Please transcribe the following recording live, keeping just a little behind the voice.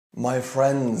My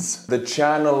friends, the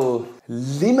channel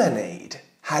Limenade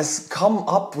has come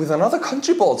up with another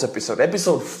Countryballs episode,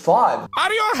 episode 5.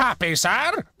 Are you happy,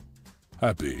 sir?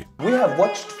 Happy. We have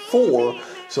watched 4,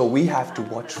 so we have to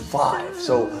watch 5.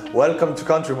 So, welcome to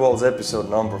Countryballs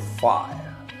episode number 5.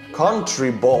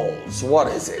 Countryballs, what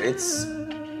is it? It's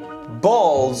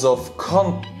balls of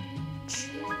countries.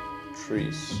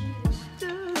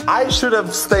 I should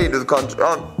have stayed with country.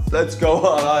 Let's go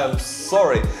on, I am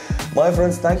sorry. My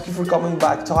friends, thank you for coming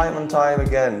back time and time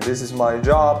again. This is my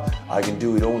job. I can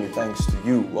do it only thanks to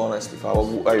you, honestly.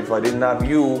 If I didn't have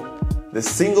you, the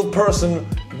single person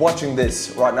watching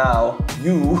this right now,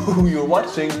 you who you're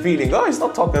watching, feeling, oh, he's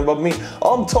not talking about me.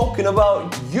 I'm talking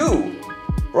about you.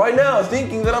 Right now,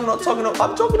 thinking that I'm talking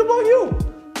about you.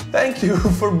 Thank you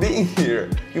for being here.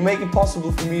 You make it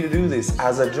possible for me to do this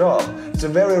as a job. It's a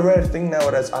very rare thing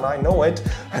nowadays, and I know it,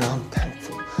 and I'm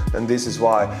thankful. And this is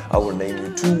why I will name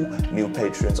you 2 new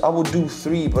patrons. I would do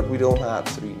 3, but we don't have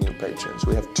 3 new patrons.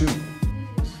 We have 2.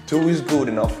 2 is good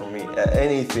enough for me.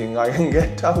 Anything I can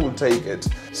get, I will take it.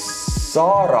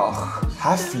 Sarah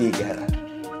Hafliger.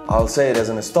 I'll say it as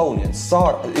an Estonian.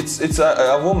 Sarah. It's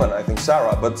a woman, I think,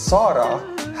 Sarah, but Sarah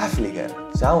Hafliger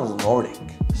sounds Nordic.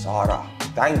 Sarah,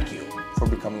 thank you for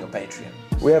becoming a Patreon.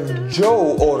 We have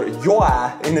Joe or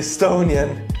Joa in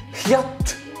Estonian.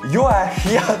 Hjat. Joa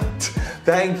Hjat.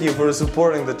 Thank you for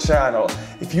supporting the channel.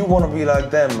 If you want to be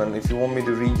like them and if you want me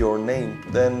to read your name,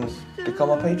 then become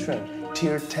a patron.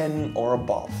 Tier 10 or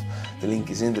above. The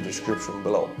link is in the description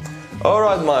below.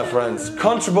 Alright, my friends.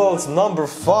 Countryballs number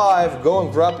 5. Go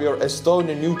and grab your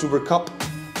Estonian YouTuber cup.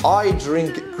 I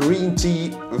drink green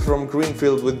tea from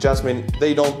Greenfield with jasmine.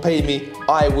 They don't pay me.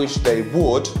 I wish they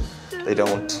would. They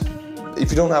don't. If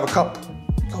you don't have a cup,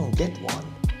 go and get one.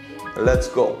 Let's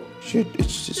go. Shit,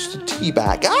 it's just a tea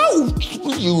bag. Ow!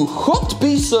 You hot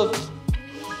piece of...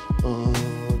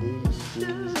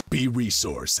 Be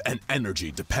resource and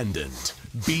energy dependent.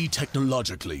 Be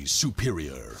technologically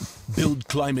superior. Build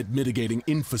climate mitigating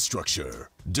infrastructure.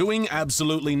 Doing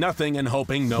absolutely nothing and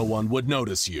hoping no one would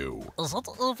notice you. Is it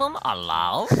even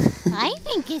allowed? I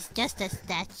think it's just a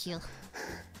statue.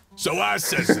 So I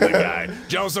says to the guy,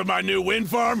 jealous of my new wind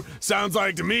farm? Sounds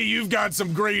like to me you've got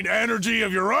some green energy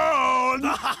of your own.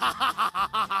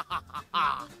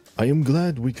 I am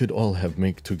glad we could all have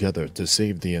make together to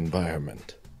save the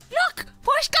environment. Look!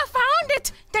 Porshka found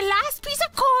it! The last piece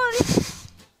of coal!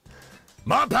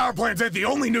 My power plants ain't the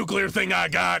only nuclear thing I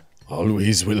got.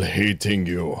 Always will hating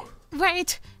you.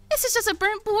 Wait, this is just a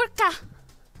burnt burka.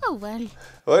 Oh well.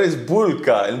 What is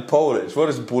bulka in Polish? What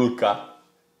is bulka?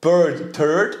 Burnt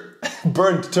turd?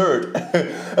 Burnt turd.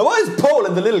 And why is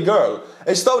Poland a little girl?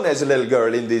 Estonia is a little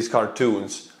girl in these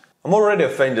cartoons. I'm already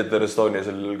offended that Estonia is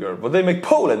a little girl, but they make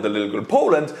Poland a little girl.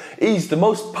 Poland is the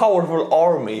most powerful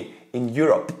army in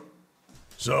Europe.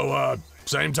 So,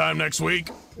 same time next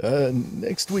week?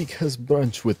 Next week has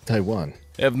brunch with Taiwan.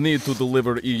 Have need to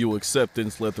deliver EU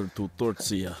acceptance letter to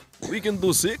Turcia. We can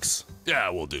do 6?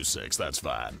 Yeah, we'll do 6, that's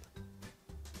fine.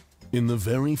 In the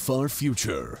very far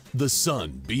future, the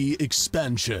sun be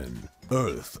expansion,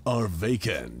 Earth are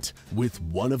vacant, with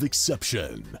one of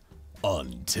exception,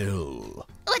 until...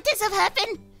 What does have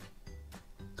happened?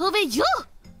 Who be you?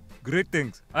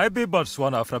 Greetings. I be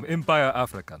Botswana from Empire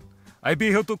African. I be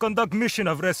here to conduct mission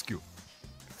of rescue.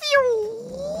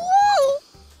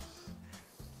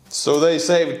 So they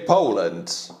saved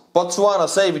Poland. Botswana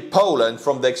saved Poland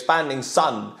from the expanding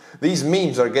sun. These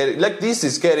memes are getting... this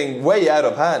is getting way out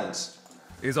of hand.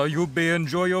 Is you be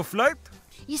enjoy your flight?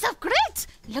 You're so great!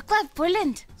 Look like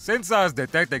Poland. Sensors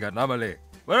detecting anomaly.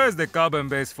 Where is the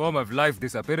carbon-based form of life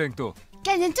disappearing to?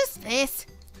 Get into space.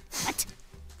 What?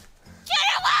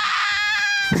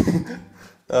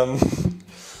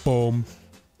 Boom.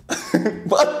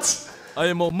 What? I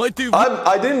am almighty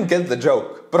I didn't get the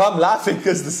joke, but I'm laughing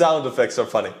because the sound effects are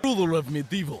funny. ruler of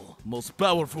medieval, most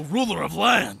powerful ruler of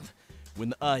land.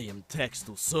 When I am taxed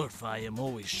to serve, I am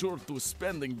always short to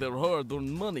spending their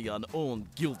hard-earned money on own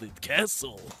gilded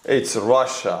castle. It's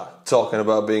Russia talking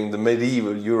about being the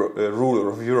medieval ruler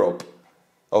of Europe.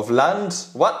 Of land?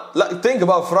 What? Think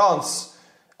about France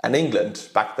and England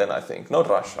back then, I think, not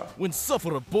Russia. When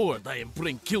suffer aboard, I am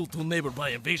bring kill to neighbor by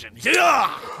invasion.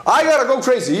 Yeah! I gotta go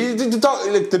crazy.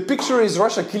 The picture is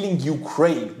Russia killing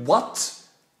Ukraine. What?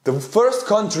 The first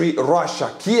country,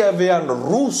 Russia, Kievan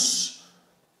Rus,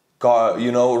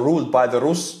 ruled by the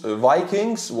Rus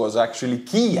Vikings, was actually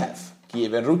Kiev.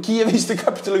 Kiev is the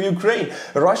capital of Ukraine.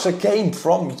 Russia came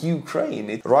from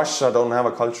Ukraine. Russia don't have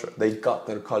a culture. They got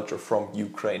their culture from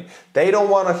Ukraine. They don't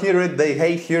want to hear it. They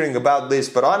hate hearing about this.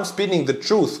 But I'm spinning the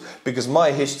truth because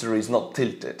my history is not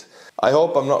tilted. I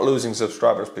hope I'm not losing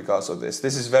subscribers because of this.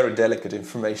 This is very delicate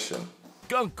information.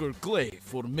 Conquer clay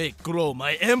for make grow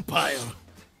my empire.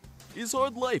 His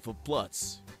hard life of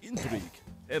plots, intrigue,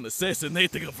 and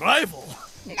assassinating of rival.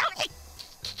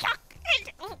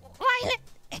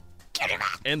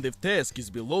 And if task is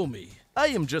below me, I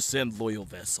am just send loyal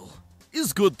vessel.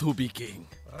 It's good to be king.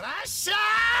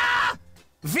 Russia!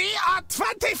 We are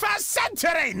 21st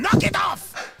century! Knock it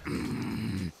off!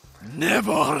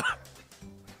 Never!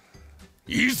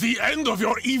 Is the end of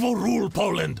your evil rule,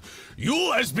 Poland.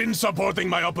 You has been supporting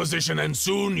my opposition, and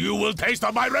soon you will taste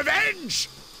of my revenge!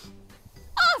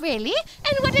 Oh, really?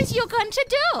 And what is you going to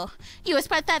do? You a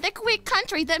pathetic, weak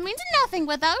country that means nothing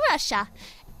without Russia.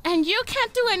 And you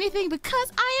can't do anything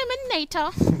because I am in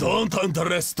NATO. Don't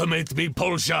underestimate me,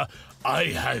 Polsha. I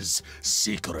has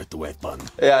secret weapon.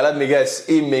 Yeah, let me guess.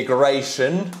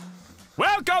 Immigration.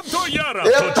 Welcome to Europe.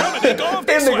 To Germany, go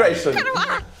this way. Immigration.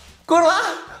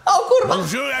 Kurwa? Oh, kurwa.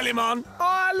 Bonjour, Aliman.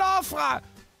 Oh, hello,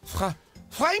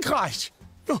 Frankreich.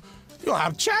 You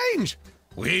have changed.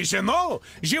 Oui, je know.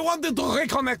 Je wanted to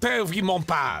reconnecter with mon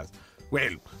past.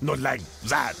 Well, not like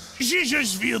that. Je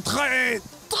just feel très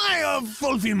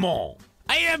fulfillement.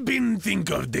 I have been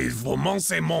thinking of this for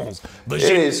months and months. But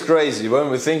it is crazy. When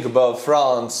we think about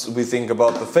France, we think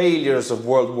about the failures of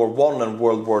World War I and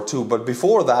World War II. But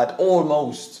before that,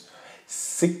 almost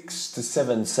 6 to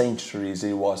 7 centuries,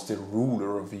 it was the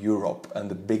ruler of Europe and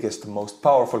the biggest, most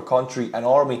powerful country and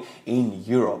army in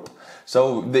Europe.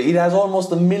 So it has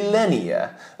almost a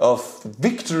millennia of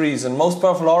victories and most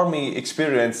powerful army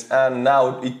experience. And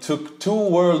now it took 2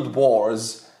 world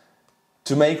wars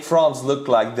to make France look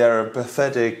like they're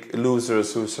pathetic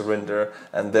losers who surrender,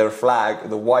 and their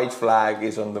flag, the white flag,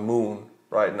 is on the moon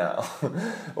right now.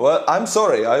 Well, I'm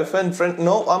sorry, I offend friend.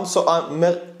 No, I'm so.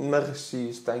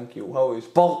 Merci, thank you. How is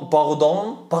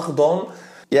pardon?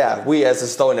 Yeah, we as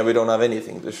Estonia, we don't have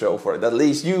anything to show for it. At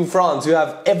least you, France, you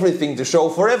have everything to show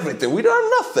for everything. We don't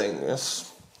have nothing.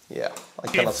 Yeah, I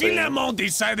cannot say. Finalement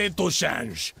decided to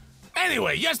change.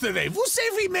 Anyway, yesterday, vous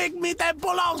savez make me that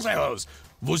Bolangos.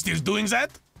 Vous still doing that?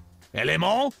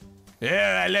 Élément?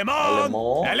 Yeah, Élément!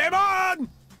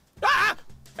 Ah!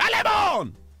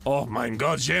 Élément! Oh my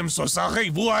God, I'm so sorry.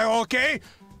 You are okay?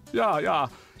 Yeah.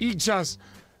 You just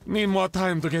need more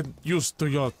time to get used to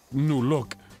your new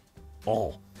look.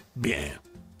 Oh, bien.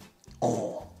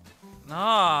 Oh.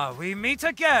 Ah, we meet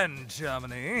again,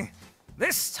 Germany.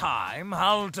 This time,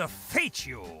 I'll defeat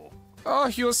you. Oh,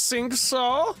 you think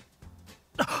so?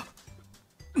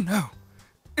 No.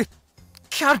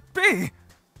 Can't be!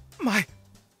 My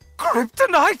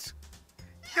kryptonite!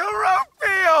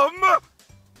 Europeum!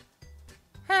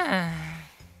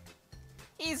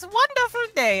 His wonderful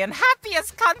day and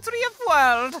happiest country of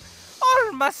world.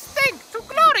 All must thank to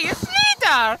glorious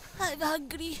leader. I'm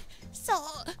hungry. So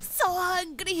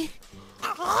hungry.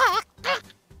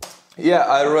 Yeah,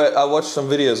 I watched some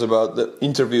videos about the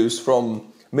interviews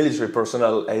from military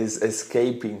personnel as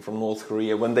escaping from North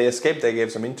Korea. When they escaped, they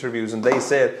gave some interviews and they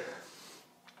said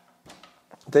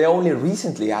they only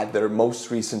recently had their most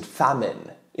recent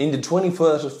famine. In the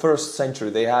 21st century,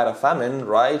 they had a famine,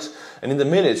 right? And in the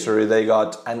military, they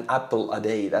got an apple a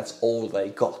day. That's all they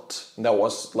got. And that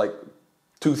was like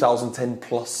 2010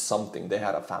 plus something, they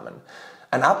had a famine.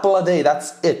 An apple a day,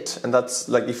 that's it. And that's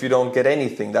like, if you don't get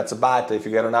anything, that's a bad day. If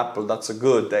you get an apple, that's a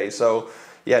good day. So,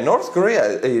 yeah, North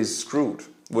Korea is screwed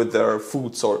with their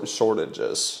food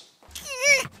shortages.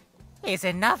 It's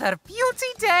another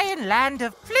beauty day in land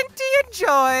of plenty and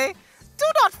joy. Do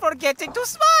not forget to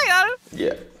smile.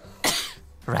 Yeah.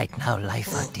 Right now,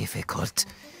 life are difficult.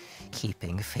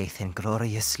 Keeping faith in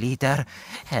glorious leader,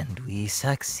 and we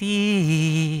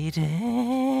succeed.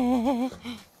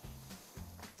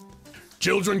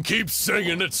 Children keep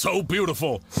singing, it's so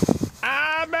beautiful.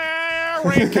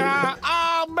 America,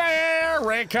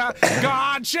 America,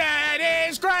 God shed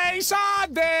his grace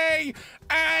on thee,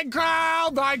 and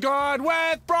crown thy good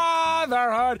with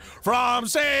brotherhood, from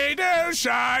sea to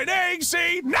shining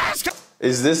sea.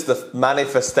 Is this the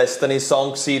Manifest Destiny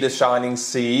song, See the Shining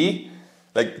Sea?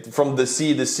 Like, from the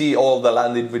sea, all the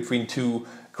land in between 2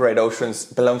 great oceans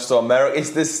belongs to America.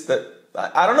 Is this the...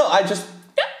 I don't know,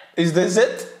 is this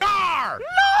it? London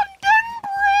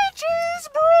Bridge is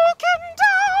broken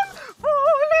down,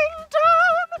 falling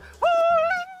down,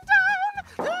 falling down.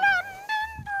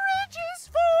 London Bridge is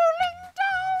falling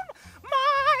down,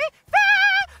 my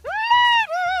fair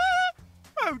lady.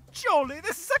 Oh, jolly,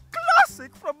 this is a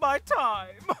classic from my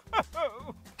time.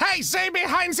 Hey, stay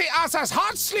behind the others,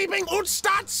 hard sleeping and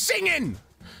start singing.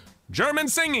 German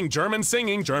singing, German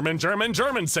singing, German singing,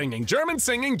 German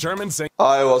singing, German singing.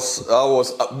 I was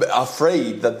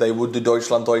afraid that they would do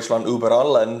Deutschland, Deutschland über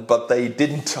allen, but they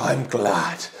didn't. I'm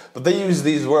glad. But they use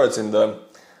these words in the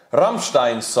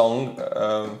Rammstein song,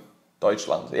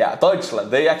 Deutschland. Yeah,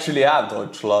 Deutschland. They actually have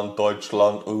Deutschland,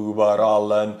 Deutschland über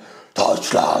allen.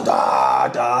 Deutschland,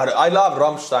 I love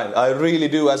Rammstein. I really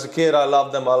do. As a kid, I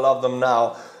loved them. I love them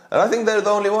now. And I think they're the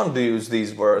only one to use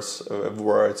these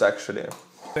words actually.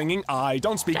 Singing, I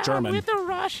don't speak Down German. with the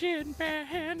Russian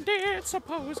bandits,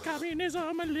 oppose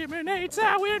communism, eliminate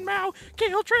Zawin Mao,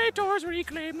 kill traitors,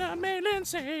 reclaim the mainland,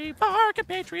 save our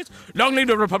compatriots. Long live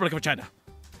the Republic of China.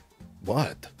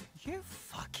 What? You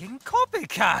fucking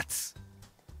copycats!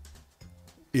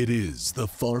 It is the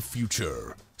far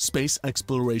future. Space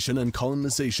exploration and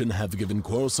colonization have given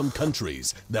quarrelsome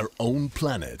countries their own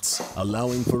planets,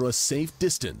 allowing for a safe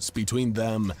distance between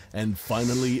them and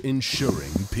finally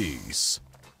ensuring peace.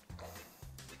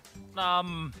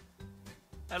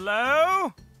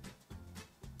 Hello?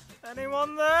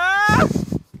 Anyone there?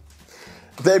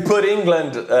 They put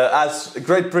England as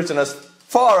Great Britain as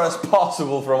far as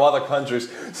possible from other countries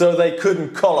so they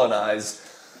couldn't colonize.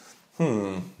 Cheap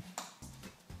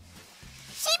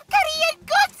Korean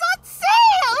goods on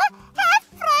sale! Half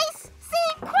price,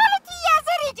 same quality as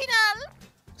original!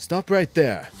 Stop right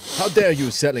there. How dare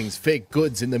you selling fake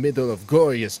goods in the middle of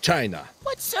glorious China?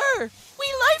 But sir, we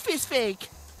life is fake.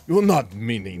 You're not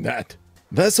meaning that.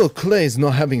 Vessel Clay's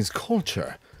not having his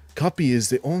culture. Copy is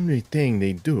the only thing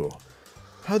they do.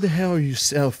 How the hell you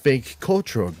sell fake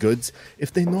cultural goods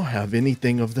if they don't have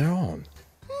anything of their own?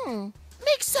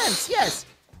 Makes sense, yes.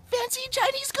 Fancy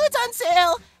Chinese goods on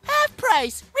sale. Half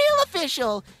price, real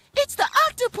official. It's the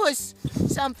octopus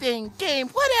something game,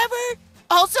 whatever.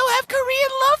 Also have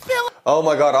Korean love pillow. Oh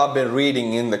my god, I've been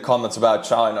reading in the comments about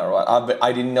China, right?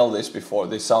 I didn't know this before.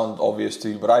 They sound obvious to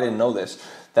you, but I didn't know this.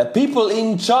 That people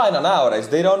in China nowadays,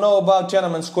 they don't know about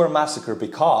Tiananmen Square massacre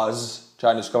because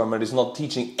China's government is not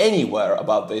teaching anywhere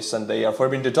about this and they are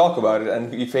forbidden to talk about it.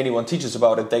 And if anyone teaches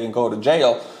about it, they can go to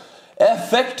jail.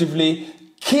 Effectively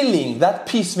killing that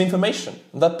piece of information,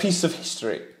 that piece of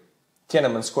history.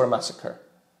 Tiananmen Square massacre.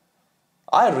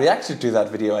 I reacted to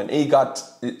that video and it got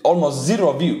almost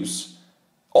 0 views.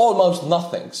 Almost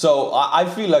nothing. So I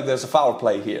feel like there's a foul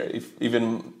play here. If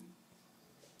even,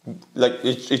 like,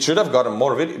 it should have gotten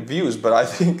more views, but I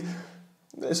think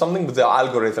there's something with the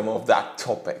algorithm of that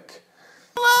topic.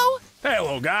 Hello? Hey,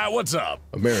 little guy, what's up?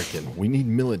 American, we need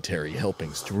military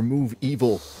helpings to remove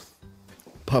evil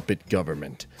puppet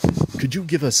government. Could you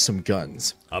give us some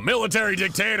guns? A military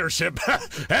dictatorship?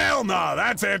 Hell no,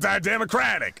 that's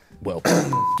anti-democratic. Well,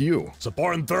 you.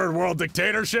 Supporting third world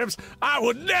dictatorships? I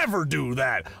would never do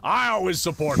that. I always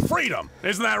support freedom.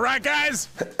 Isn't that right, guys?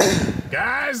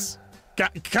 Guys?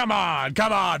 Come on,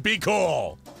 be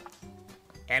cool.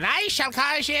 And I shall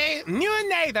call you New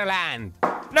Netherland.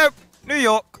 Nope, New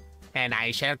York. And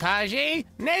I shall call you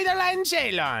Netherlands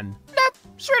Ceylon. Nope,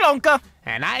 Sri Lanka.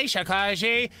 And I shall call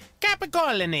you Cape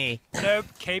Colony. Nope,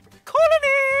 Cape Colony.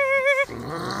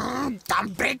 Dumb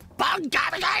big bug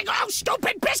gabbing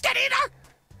stupid biscuit eater.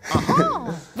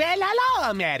 Oh. Well,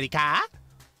 hello, America.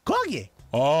 Cookie.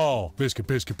 Oh,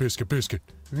 biscuit.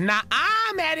 Nah,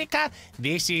 America.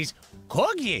 This is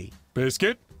cookie.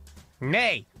 Biscuit?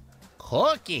 Nay,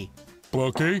 cookie.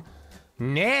 Bookie?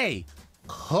 Nay,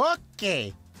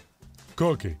 cookie.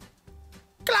 Cookie.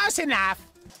 Close enough.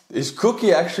 Is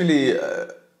cookie actually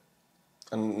a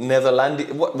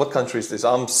Netherlands? What country is this?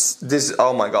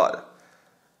 Oh my god.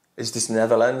 Is this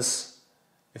Netherlands?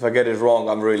 If I get it wrong,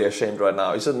 I'm really ashamed right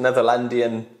now. Is it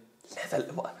Netherlandian?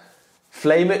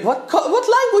 Flame it? What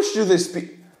language do they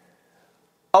speak?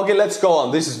 Okay, let's go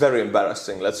on. This is very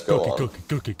embarrassing. Let's go on.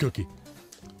 Cookie.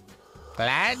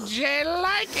 Glad you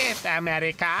like it,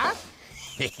 America.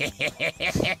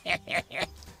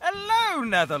 Hello,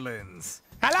 Netherlands.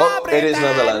 Hello, Oh, Britain. it is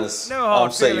Netherlands. No hard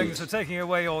I'm saved. feelings for taking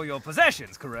away all your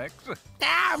possessions, correct?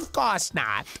 Of course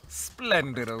not.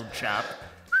 Splendid, old chap.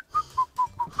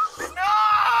 No!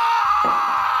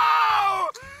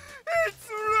 It's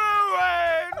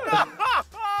ruined!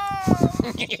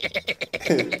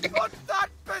 Put that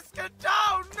biscuit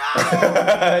down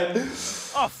now!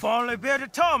 I'll finally built a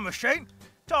time machine.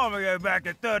 Time to go back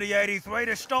to 3083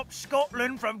 to stop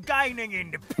Scotland from gaining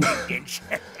independence.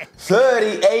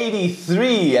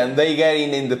 3083 and they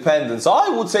gain independence. I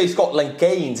would say Scotland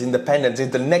gains independence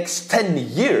in the next 10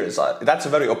 years. That's a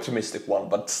very optimistic one,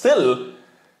 but still,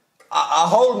 a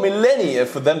whole millennia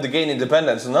for them to gain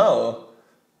independence. No,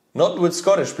 not with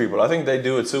Scottish people. I think they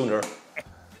do it sooner.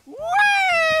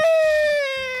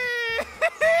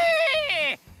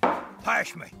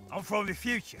 Pass me. I'm from the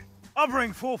future. I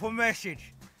bring forth a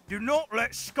message. Do not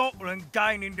let Scotland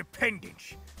gain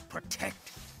independence.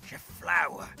 Protect the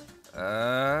flower.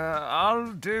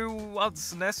 I'll do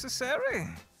what's necessary.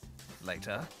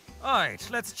 Later. Alright,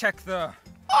 let's check the...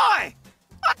 Oi!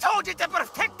 I told you to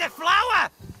protect the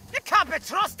flower! You can't be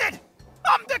trusted!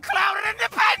 I'm declaring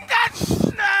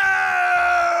independence! No!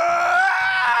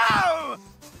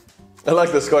 I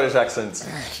like the Scottish accent.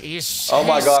 Oh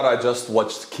my god, I just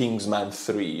watched Kingsman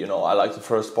 3, you know, I liked the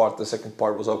first part, the second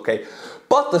part was okay.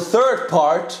 But the third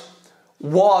part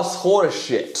was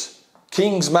horseshit.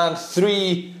 Kingsman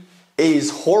 3 is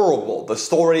horrible. The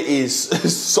story is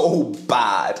so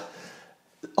bad.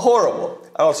 Horrible.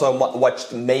 I also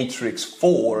watched Matrix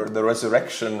 4, The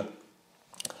Resurrection.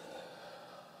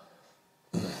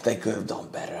 They could have done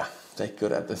better. They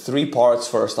could have. The 3 parts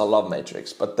first, I love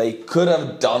Matrix, but they could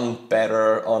have done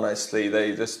better, honestly.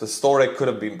 The story could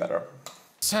have been better.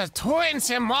 Sir Twins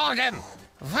and Morgan,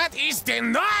 what is the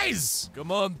noise?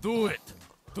 Come on, do it.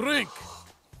 Drink.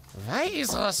 Why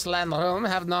is Rusland room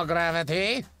have no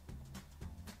gravity?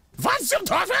 What's your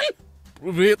toffel?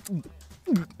 Wait,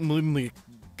 Mimi,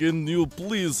 can you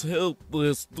please help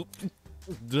this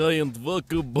giant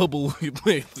vodka bubble we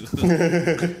made?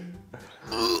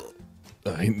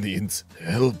 I need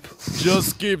help.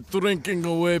 Just keep drinking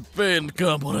away pain,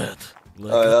 comrade.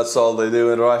 That's all they do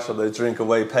in Russia, they drink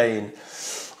away pain.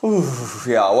 Ooh,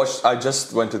 yeah, I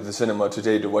just went to the cinema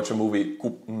today to watch a movie,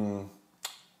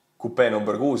 Coupé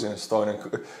number 6 in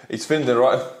Estonian. It's filmed in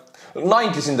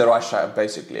 90s in the Russia,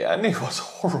 basically, and it was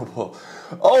horrible.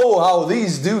 Oh, how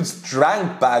these dudes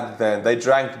drank back then. They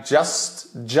drank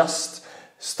just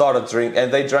started drinking,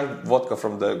 and they drank vodka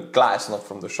from the glass, not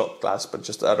from the shot glass, but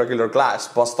just a regular glass.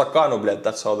 Pastakano, bled,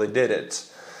 that's how they did it.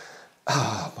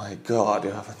 Oh my god, you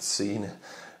haven't seen it.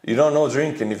 You don't know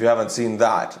drinking if you haven't seen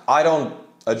that. I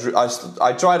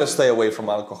try to stay away from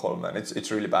alcohol, man.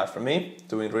 It's really bad for me,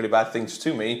 doing really bad things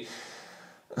to me.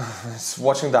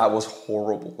 Watching that was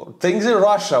horrible. Things in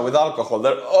Russia with alcohol,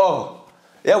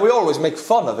 yeah, we always make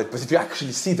fun of it, but if you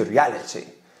actually see the reality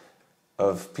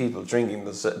of people drinking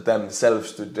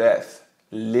themselves to death,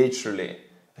 literally.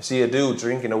 I see a dude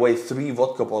drinking away 3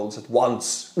 vodka bottles at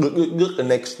once, the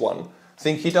next one.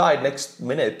 Think he died next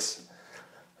minute.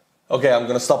 Okay, I'm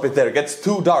gonna stop it there. It gets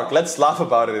too dark. Let's laugh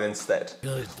about it instead.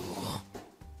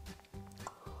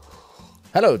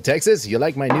 Hello, Texas. You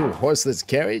like my new horseless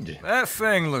carriage? That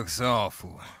thing looks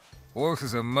awful.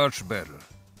 Horses are much better.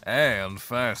 And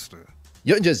faster.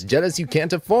 You're just jealous you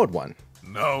can't afford one.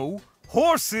 No.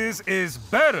 Horses is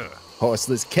better.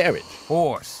 Horseless carriage.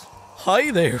 Horse.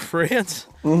 Hi there, friends.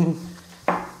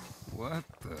 What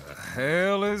the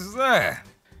hell is that?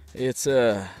 It's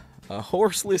a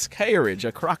horseless carriage,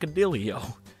 a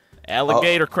crocodilio.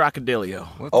 Alligator crocodilio.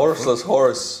 Horseless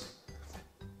horse.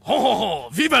 Oh,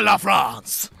 vive la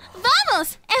France!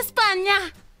 Vamos,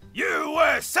 España!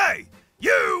 USA!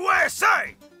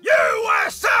 USA!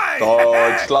 USA!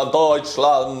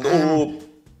 Deutschland.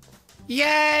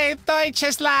 Yay,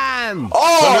 Deutschland!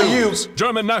 Oh, you!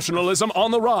 German nationalism on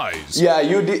the rise. Yeah,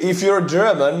 if you're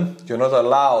German, you're not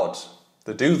allowed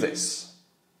to do this.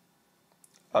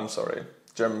 I'm sorry,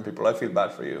 German people, I feel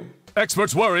bad for you.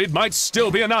 Experts worried might still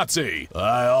be a Nazi.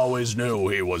 I always knew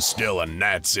he was still a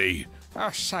Nazi. Oh,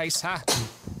 Scheiße.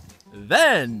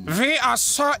 Then... We are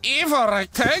so evil,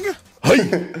 Rectang.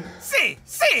 See!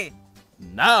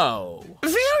 Now...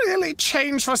 We really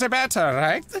changed for the better,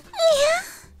 right? Yeah.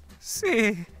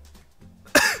 See...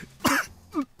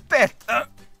 better.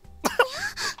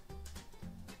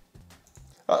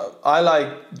 I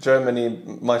like Germany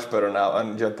much better now,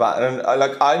 and Japan, and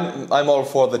I'm all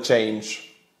for the change.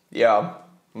 Yeah,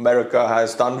 America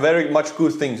has done very much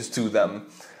good things to them.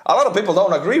 A lot of people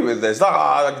don't agree with this.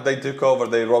 They took over,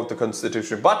 they wrote the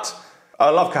constitution, but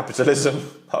I love capitalism.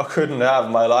 I couldn't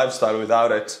have my lifestyle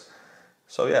without it.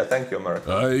 So yeah, thank you,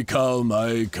 America. I come.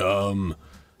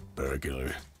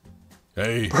 Perkele.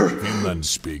 Hey, Finland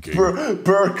speaking.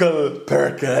 Perkel.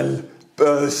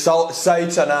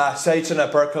 Seitsemän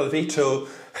perkel vittu.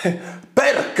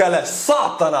 Perkele,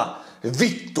 satana,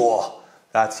 vittu.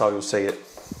 That's how you say it.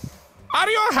 Are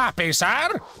you happy,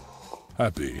 sir?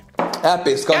 Happy.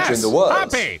 Happiest country in the world.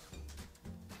 Happy.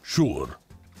 Sure.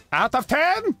 Out of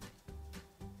 10?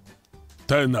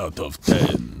 10 out of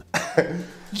 10.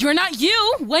 You're not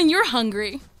you when you're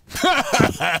hungry.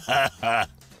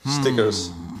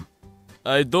 Stickers.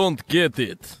 I don't get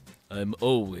it. I'm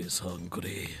always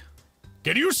hungry.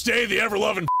 Can you stay the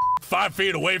ever-loving 5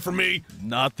 feet away from me?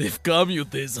 Not if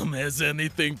communism has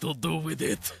anything to do with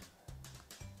it.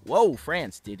 Whoa,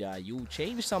 France, did you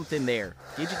change something there?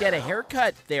 Did you get a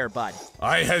haircut there, bud?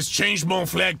 I has changed mon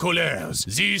flag couleurs.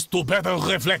 This to better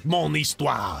reflect mon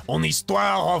histoire. Mon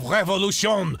histoire of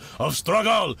revolution, of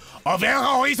struggle, of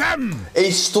heroism.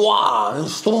 Histoire.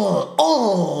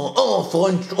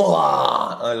 French.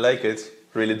 I like it.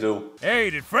 Really do. Hey,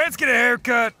 did France get a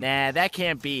haircut? Nah, that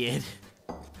can't be it.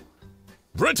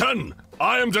 Britain,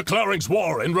 I am declaring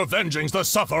war in revenging the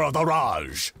suffer of the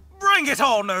Raj. Bring it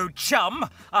on, old chum.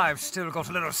 I've still got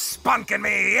a little spunk in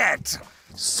me yet.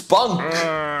 Spunk?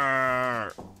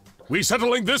 We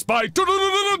settling this by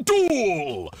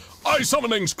duel. I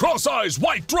summoning's cross-eyes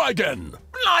white dragon.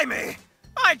 Blimey!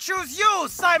 I choose you,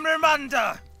 Simon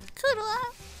Munda.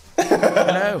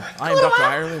 Hello, I'm Dr.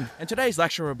 Ireland, and today's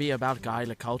lecture will be about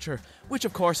Gaelic culture, which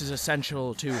of course is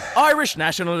essential to Irish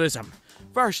nationalism.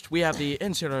 First, we have the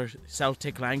insular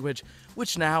Celtic language,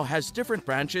 which now has different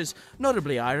branches,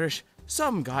 notably Irish,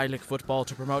 some Gaelic football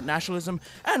to promote nationalism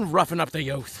and roughen up the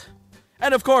youth.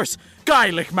 And of course,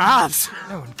 Gaelic maths!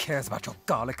 No one cares about your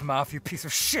Gaelic math, you piece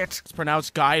of shit! It's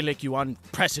pronounced Gaelic, you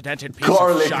unprecedented piece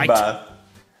of shite. Math.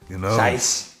 You know...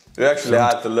 Nice. We actually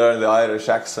had to learn the Irish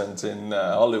accent in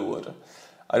Hollywood.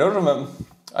 I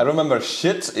remember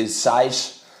shit is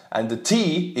size, and the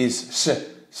T is sh.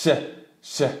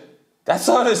 That's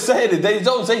how they say it. They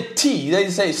don't say T, they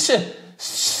say she.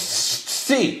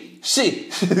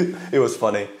 It was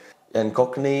funny. And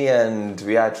Cockney, and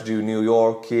we had to do New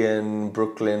Yorkian,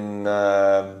 Brooklyn,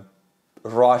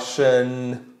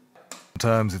 Russian.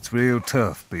 Sometimes it's real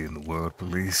tough being the world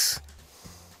police,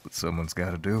 but someone's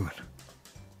got to do it.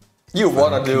 You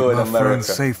want to do it in my America. friends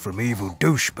safe from evil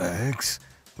douchebags.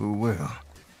 Who will?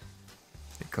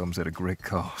 It comes at a great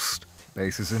cost.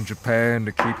 Bases in Japan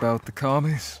to keep out the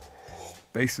commies.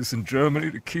 Bases in Germany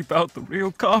to keep out the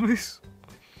real commies.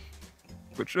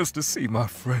 But just to see my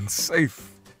friends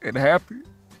safe and happy,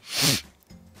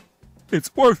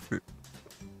 it's worth it.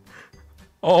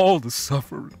 All the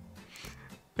suffering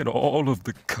and all of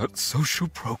the cut social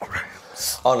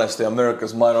programs. Honestly,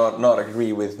 Americans might not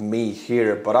agree with me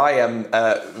here, but I am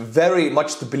very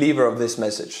much the believer of this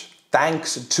message.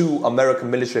 Thanks to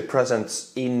American military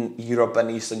presence in Europe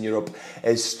and Eastern Europe,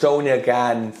 Estonia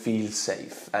can feel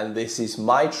safe. And this is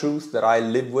my truth that I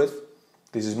live with.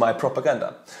 This is my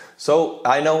propaganda. So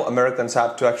I know Americans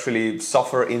have to actually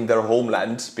suffer in their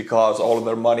homeland because all of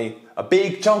their money, a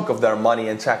big chunk of their money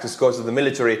and taxes goes to the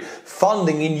military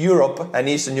funding in Europe and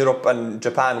Eastern Europe and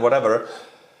Japan, whatever.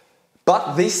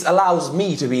 But this allows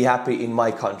me to be happy in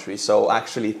my country. So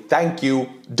actually, thank you.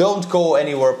 Don't go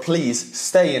anywhere, please.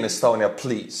 Stay in Estonia,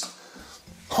 please.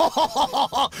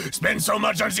 Spend so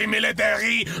much on the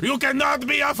military, you cannot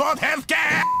be afford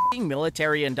healthcare.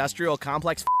 Military industrial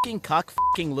complex cuck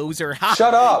loser. Ha!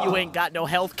 Shut up. You ain't got no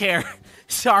healthcare.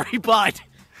 Sorry, bud.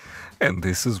 And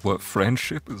this is what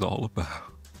friendship is all about.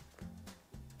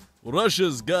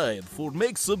 Russia's guide for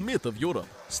make submit of Europe.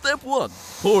 Step 1.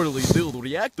 Poorly built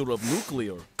reactor of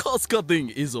nuclear. Cost cutting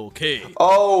is okay.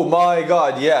 Oh my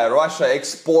god, yeah, Russia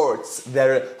exports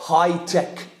their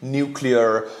high-tech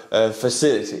nuclear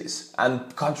facilities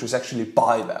and countries actually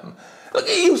buy them. Look,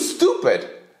 you stupid!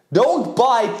 Don't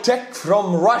buy tech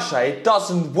from Russia, it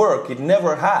doesn't work, it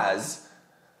never has.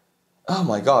 Oh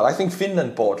my god, I think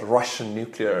Finland bought Russian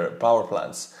nuclear power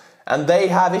plants and they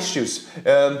have issues.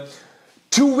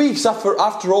 2 weeks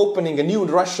after opening a new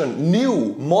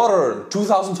modern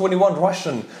 2021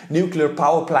 Russian nuclear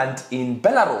power plant in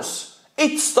Belarus,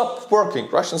 it stopped working.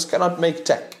 Russians cannot make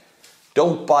tech.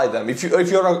 Don't buy them. If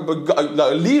you're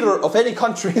a leader of any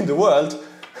country in the world,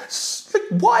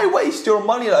 why waste your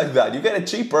money like that? You get it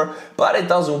cheaper, but it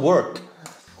doesn't work.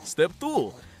 Step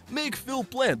 2. Make fill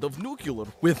plant of nuclear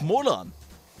with moron.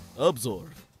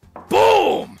 Absorb.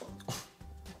 Boom!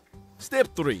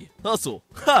 Step 3. Hustle.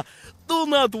 Ha! Do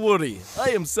not worry. I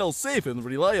am sell safe and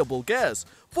reliable gas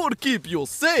for keep you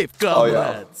safe,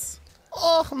 comrades.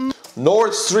 Oh, yeah.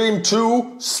 Nord Stream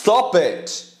 2, stop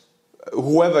it.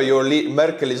 Whoever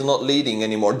Merkel is not leading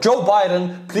anymore. Joe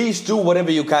Biden, please do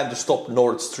whatever you can to stop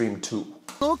Nord Stream 2.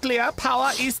 Nuclear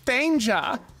power is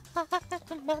danger.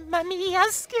 Mamma mia,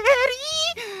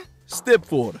 scary. Step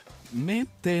 4.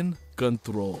 Maintain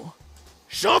control.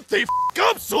 Shut the f***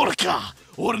 up, Surka,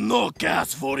 or no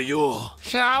gas for you.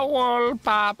 Shawl,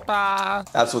 Papa.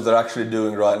 That's what they're actually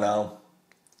doing right now.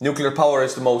 Nuclear power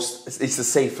is it's the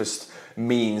safest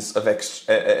means of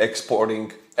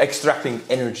extracting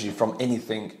energy from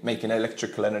anything, making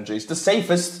electrical energy. It's the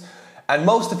safest and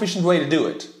most efficient way to do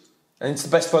it. And it's the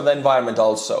best for the environment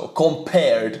also,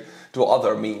 compared to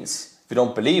other means. If you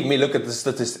don't believe me, look at the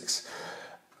statistics.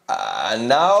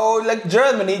 Now, like,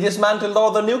 Germany dismantled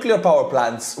all the nuclear power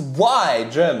plants. Why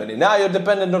Germany? Now you're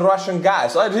dependent on Russian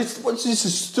gas. This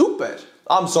is stupid.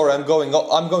 I'm sorry, I'm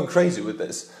going crazy with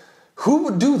this. Who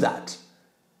would do that?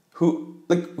 Who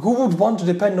would want to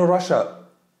depend on Russia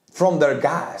from their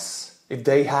gas if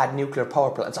they had nuclear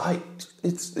power plants?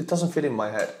 It doesn't fit in my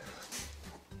head.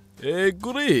 Hey,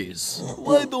 Greece,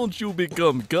 why don't you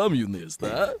become communist,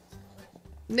 huh?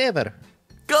 Never.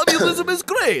 Communism is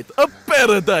great! A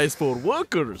paradise for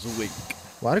workers, wink.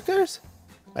 Workers?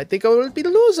 I think I will be the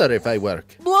loser if I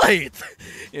work. Blight!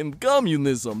 In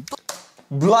communism...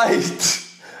 Blight!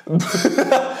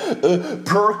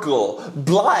 Perkle!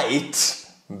 Blight!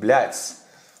 Blats.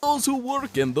 Those who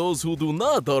work and those who do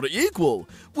not are equal.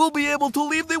 Will be able to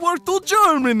leave the work to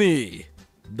Germany.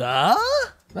 Da?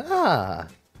 Ah.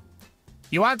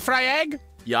 You want fry egg?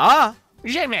 Yeah.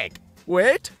 Je make.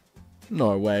 Wait.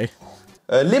 Norway.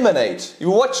 Limenade, you're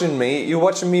watching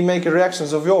me make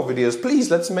reactions of your videos.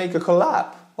 Please, let's make a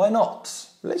collab. Why not?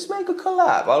 Let's make a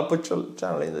collab. I'll put your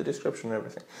channel in the description and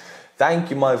everything. Thank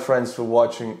you, my friends, for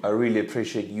watching. I really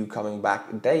appreciate you coming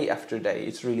back day after day.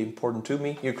 It's really important to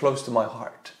me. You're close to my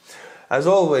heart. As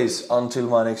always, until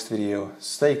my next video,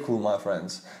 stay cool, my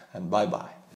friends, and bye-bye.